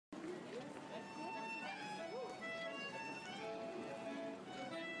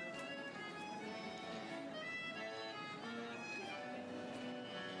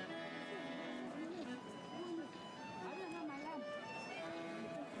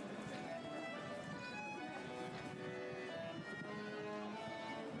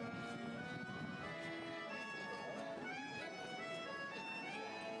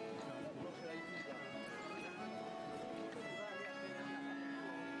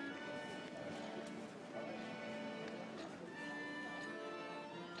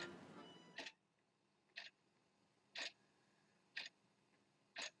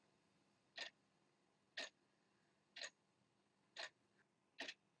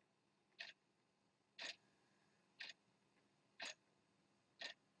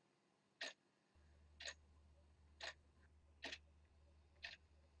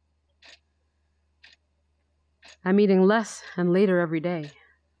I'm eating less and later every day.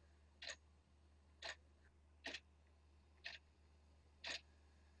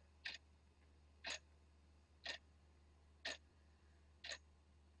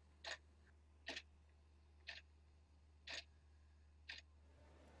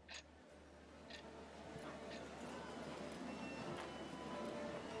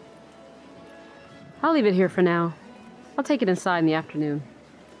 I'll leave it here for now. I'll take it inside in the afternoon.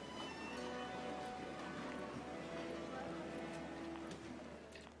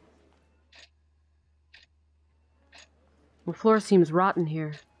 The floor seems rotten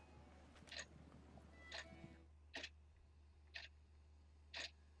here.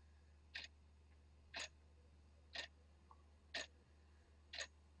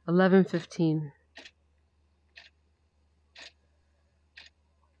 $11:15.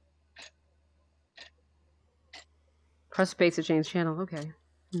 Press space to change channel. Okay.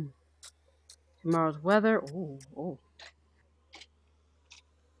 Tomorrow's weather. Oh.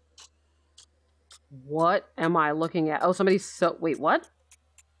 What am I looking at? Oh, somebody's wait, what?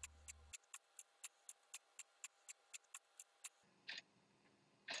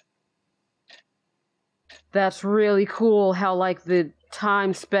 That's really cool how, like, the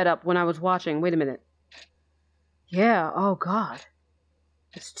time sped up when I was watching. Wait a minute. Yeah, oh god.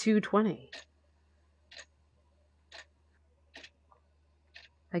 It's 2:20.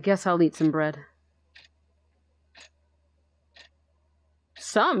 I guess I'll eat some bread.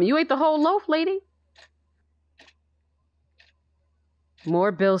 Some? You ate the whole loaf, lady?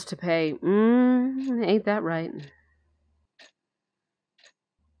 More bills to pay. Ain't that right?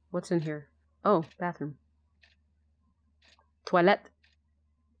 What's in here? Oh, bathroom. Toilette.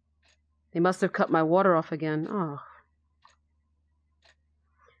 They must have cut my water off again. Oh.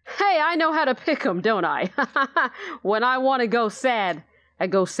 Hey, I know how to pick 'em, don't I? When I want to go sad, I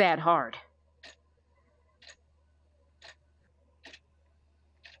go sad hard.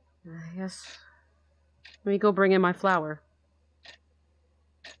 I guess... Let me go bring in my flour.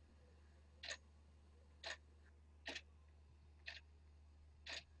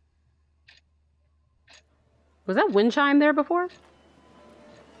 Was that wind chime there before?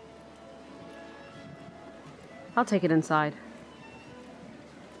 I'll take it inside.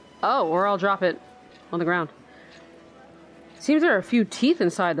 Oh, or I'll drop it on the ground. Seems there are a few teeth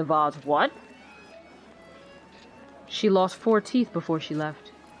inside the vase. What? She lost 4 teeth before she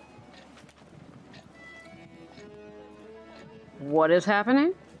left. What is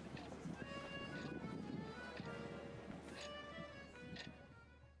happening?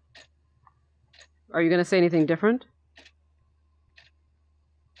 Are you going to say anything different?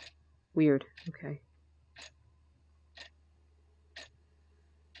 Weird. Okay.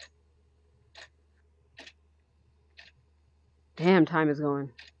 Damn, time is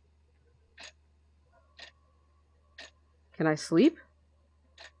going. Can I sleep?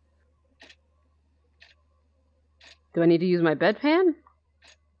 Do I need to use my bedpan?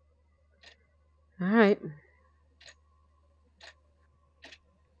 Alright.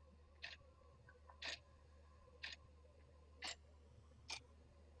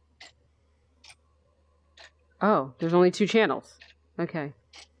 Oh, there's only 2 channels. Okay.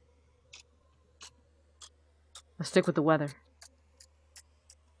 I'll stick with the weather.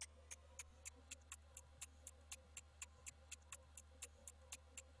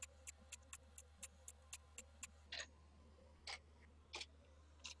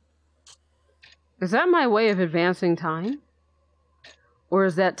 Is that my way of advancing time? Or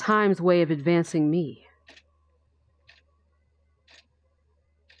is that time's way of advancing me?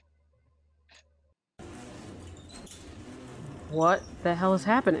 What the hell is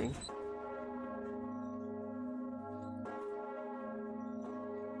happening?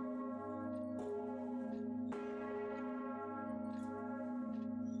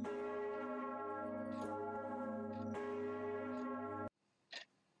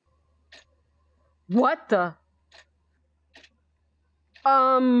 What the?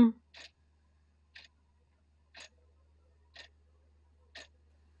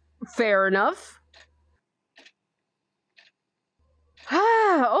 Fair enough.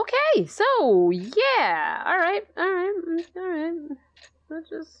 Okay, so, yeah. Alright. Let's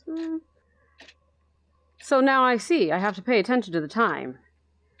just... So now I see. I have to pay attention to the time.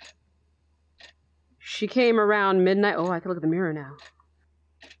 She came around midnight. Oh, I can look at the mirror now.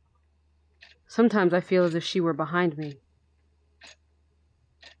 Sometimes I feel as if she were behind me.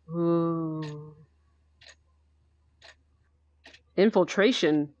 Ooh.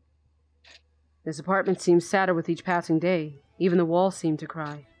 Infiltration. This apartment seems sadder with each passing day. Even the walls seem to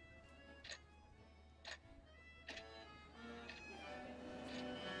cry.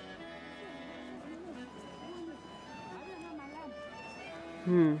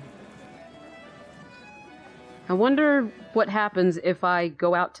 I wonder what happens if I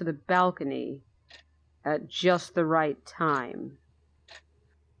go out to the balcony at just the right time.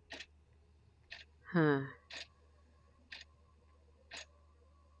 Huh.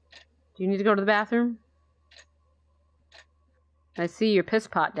 Do you need to go to the bathroom? I see your piss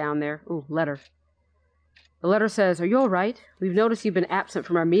pot down there. Ooh, letter. The letter says, "Are you all right? We've noticed you've been absent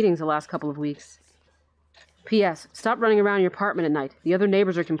from our meetings the last couple of weeks. P.S. Stop running around your apartment at night. The other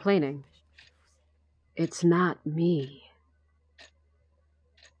neighbors are complaining." It's not me.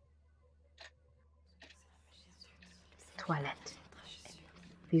 Toilette.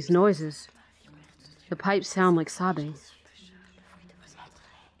 These noises. The pipes sound like sobbing.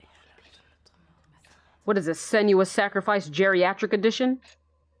 What is this, Senuous Sacrifice Geriatric Edition?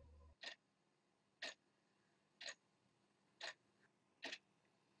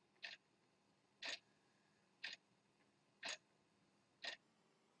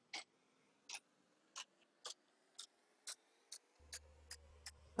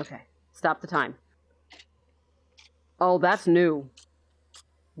 Okay, stop the time. Oh, that's new.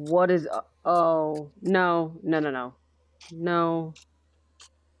 What is... oh, no. No.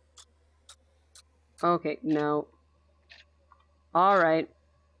 Okay, no. Alright.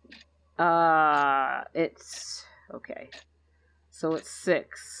 It's... okay. So it's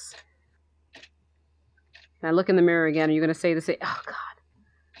 6. Can I look in the mirror again? Are you going to say the same... oh, God.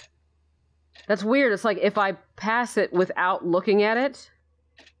 That's weird. It's like if I pass it without looking at it,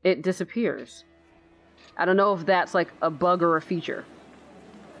 it disappears. I don't know if that's like a bug or a feature.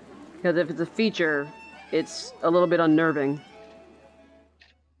 Because if it's a feature, it's a little bit unnerving.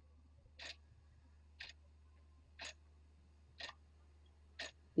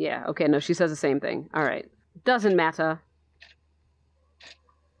 Yeah, okay, no, she says the same thing. Alright. Doesn't matter.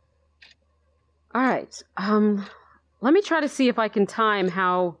 Alright, let me try to see if I can time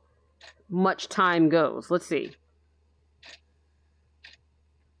how much time goes. Let's see.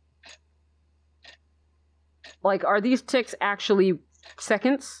 Like, are these ticks actually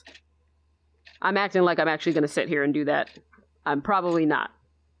seconds? I'm acting like I'm actually going to sit here and do that. I'm probably not.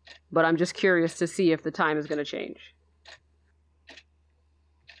 But I'm just curious to see if the time is going to change.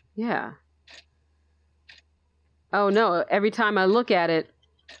 Yeah. Oh no, every time I look at it,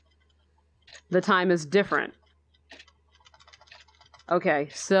 the time is different. Okay,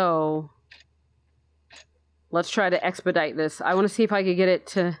 so... let's try to expedite this. I want to see if I could get it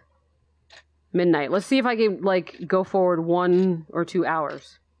to midnight. Let's see if I can, like, go forward 1 or 2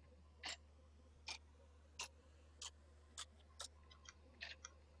 hours.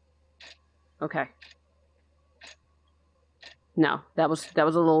 Okay. No, that was a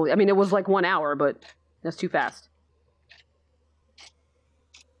little... I mean, it was like 1 hour, but that's too fast.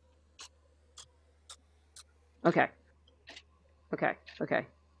 Okay. Okay.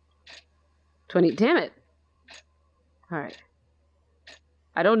 20... damn it! Alright.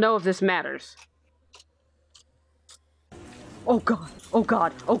 I don't know if this matters. Oh god! Oh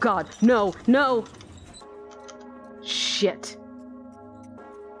god! Oh god! No! No! Shit.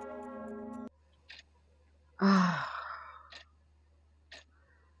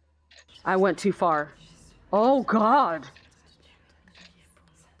 I went too far. Oh god!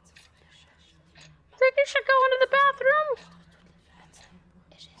 Think you should go into the bathroom?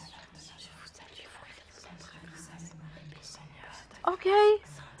 Okay.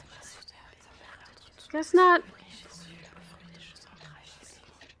 Guess not.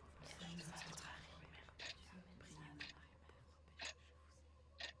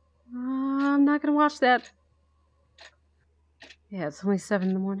 I'm not gonna watch that. Yeah, it's only 7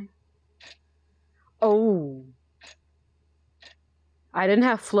 in the morning. Oh. I didn't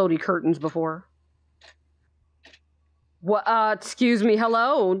have floaty curtains before. What, excuse me,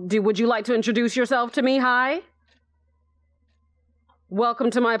 hello? Would you like to introduce yourself to me? Hi?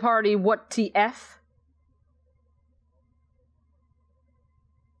 Welcome to my party, what TF?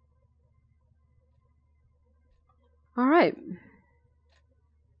 Alright.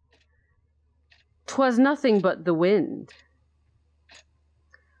 'Twas nothing but the wind.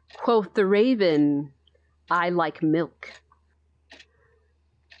 Quoth the raven, I like milk.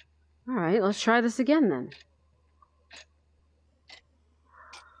 Alright, let's try this again then.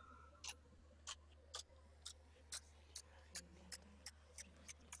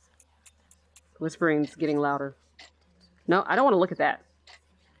 Whispering's getting louder. No, I don't want to look at that.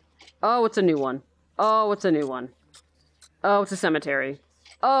 Oh, it's a new one. Oh, it's a new one. Oh, it's a cemetery.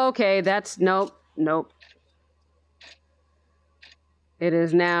 Oh, okay, that's... nope. It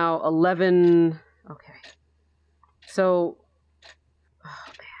is now 11... okay. So... oh,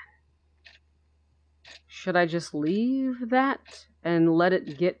 man. Should I just leave that and let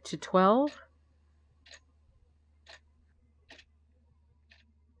it get to 12?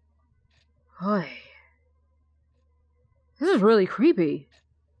 Oy. This is really creepy.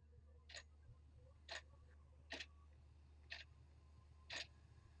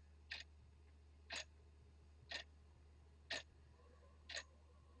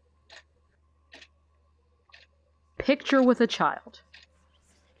 Picture with a child.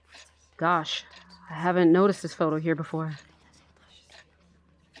 Gosh, I haven't noticed this photo here before.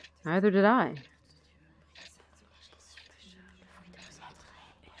 Neither did I.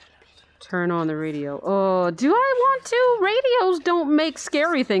 Turn on the radio. Oh, do I want to? Radios don't make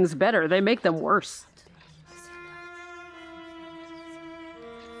scary things better. They make them worse.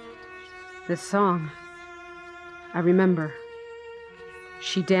 This song, I remember.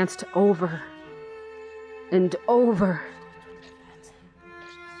 She danced over and over.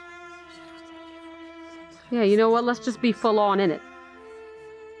 Yeah, you know what? Let's just be full on in it.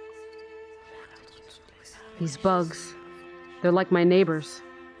 These bugs, they're like my neighbors.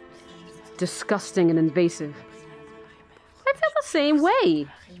 Disgusting and invasive. I feel the same way.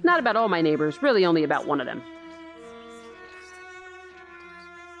 Not about all my neighbors, really only about one of them.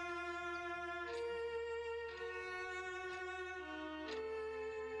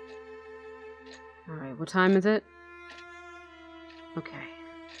 Alright, what time is it? Okay.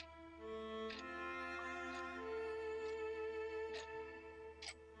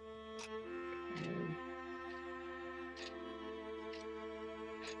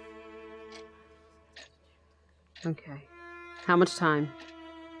 Okay. How much time?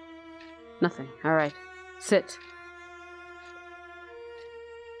 Nothing. Alright. Sit.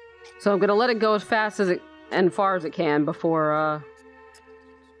 So I'm gonna let it go as fast as it and far as it can before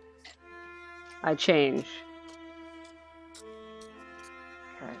I change.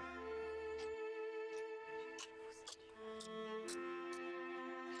 Okay.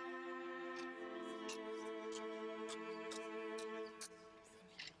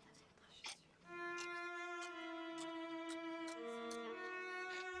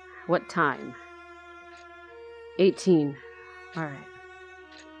 What time? 18. Alright.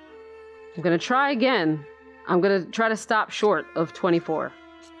 I'm gonna try again. I'm gonna try to stop short of 24.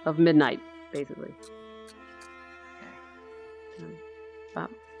 Of midnight, basically. Okay.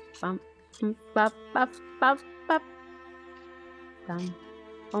 Bop, bop, bop, bop, bop, bop. Bum,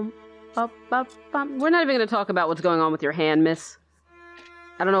 bum, bop, bop, bop. We're not even gonna talk about what's going on with your hand, miss.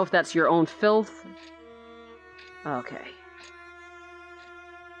 I don't know if that's your own filth. Okay.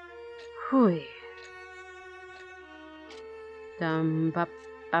 Hui. Dum bop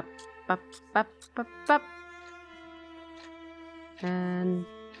bop bop bop bop bop. And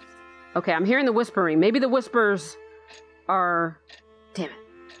okay, I'm hearing the whispering. Maybe the whispers are... Damn it.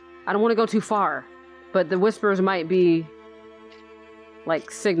 I don't want to go too far, but the whispers might be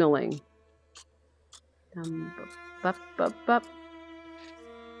like signaling. Dum bop bop bop bop.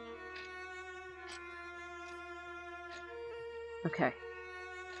 Okay.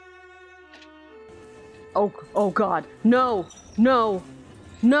 Oh God, no, no,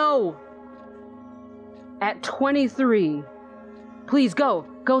 no! At 23, please go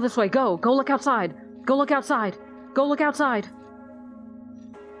this way, go look outside, go look outside, go look outside.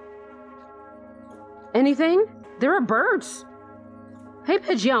 Anything? There are birds. Hey,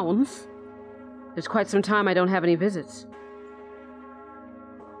 pigeons. There's quite some time I don't have any visits.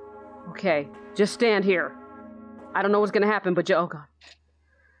 Okay, just stand here. I don't know what's gonna happen, but oh God.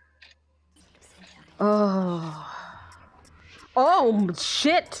 Oh,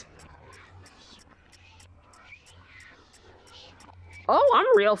 shit! Oh,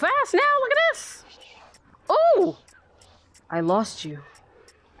 I'm real fast now, look at this! Oh! I lost you.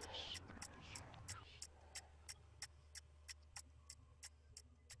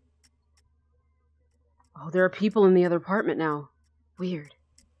 Oh, there are people in the other apartment now. Weird.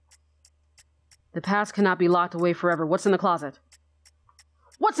 The past cannot be locked away forever. What's in the closet?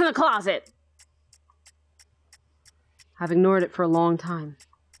 What's in the closet? I've ignored it for a long time.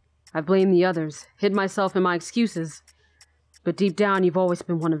 I've blamed the others, hid myself in my excuses. But deep down, you've always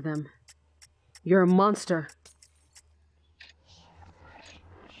been one of them. You're a monster.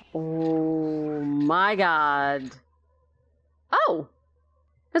 Oh my God. Oh!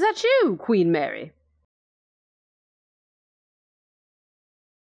 Is that you, Queen Mary?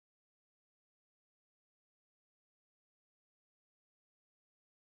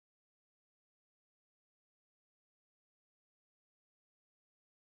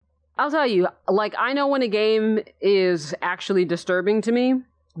 I'll tell you, like, I know when a game is actually disturbing to me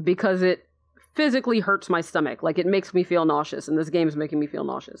because it physically hurts my stomach. Like, it makes me feel nauseous, and this game is making me feel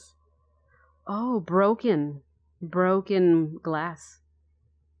nauseous. Oh, broken. Broken glass.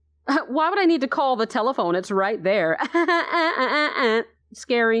 Why would I need to call the telephone? It's right there.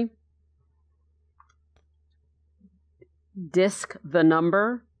 Scary. Disc the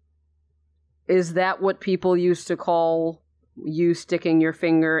number? Is that what people used to call you sticking your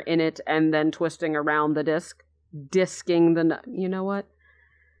finger in it and then twisting around the disc? Disking the... You know what?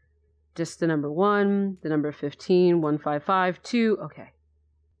 Disc the number 1, the number 15, 1552. Okay.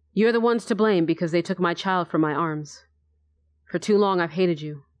 You're the ones to blame because they took my child from my arms. For too long I've hated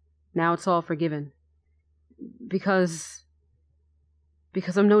you. Now it's all forgiven. Because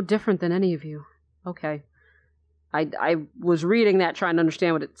I'm no different than any of you. Okay. I was reading that trying to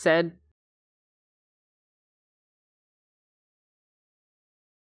understand what it said.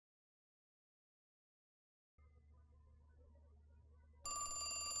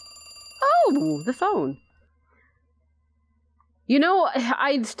 Oh, the phone. You know,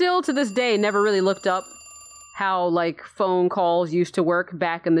 I still to this day never really looked up how, like, phone calls used to work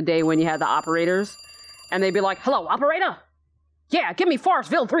back in the day when you had the operators. And they'd be like, hello, operator? Yeah, give me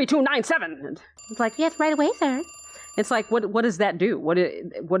Forestville 3297. And it's like, yes, right away, sir. It's like, what does that do? What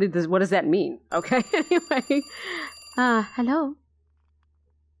does that mean? Okay, anyway. Hello?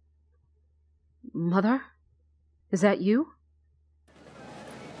 Mother? Is that you?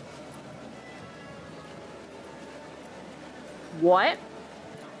 What?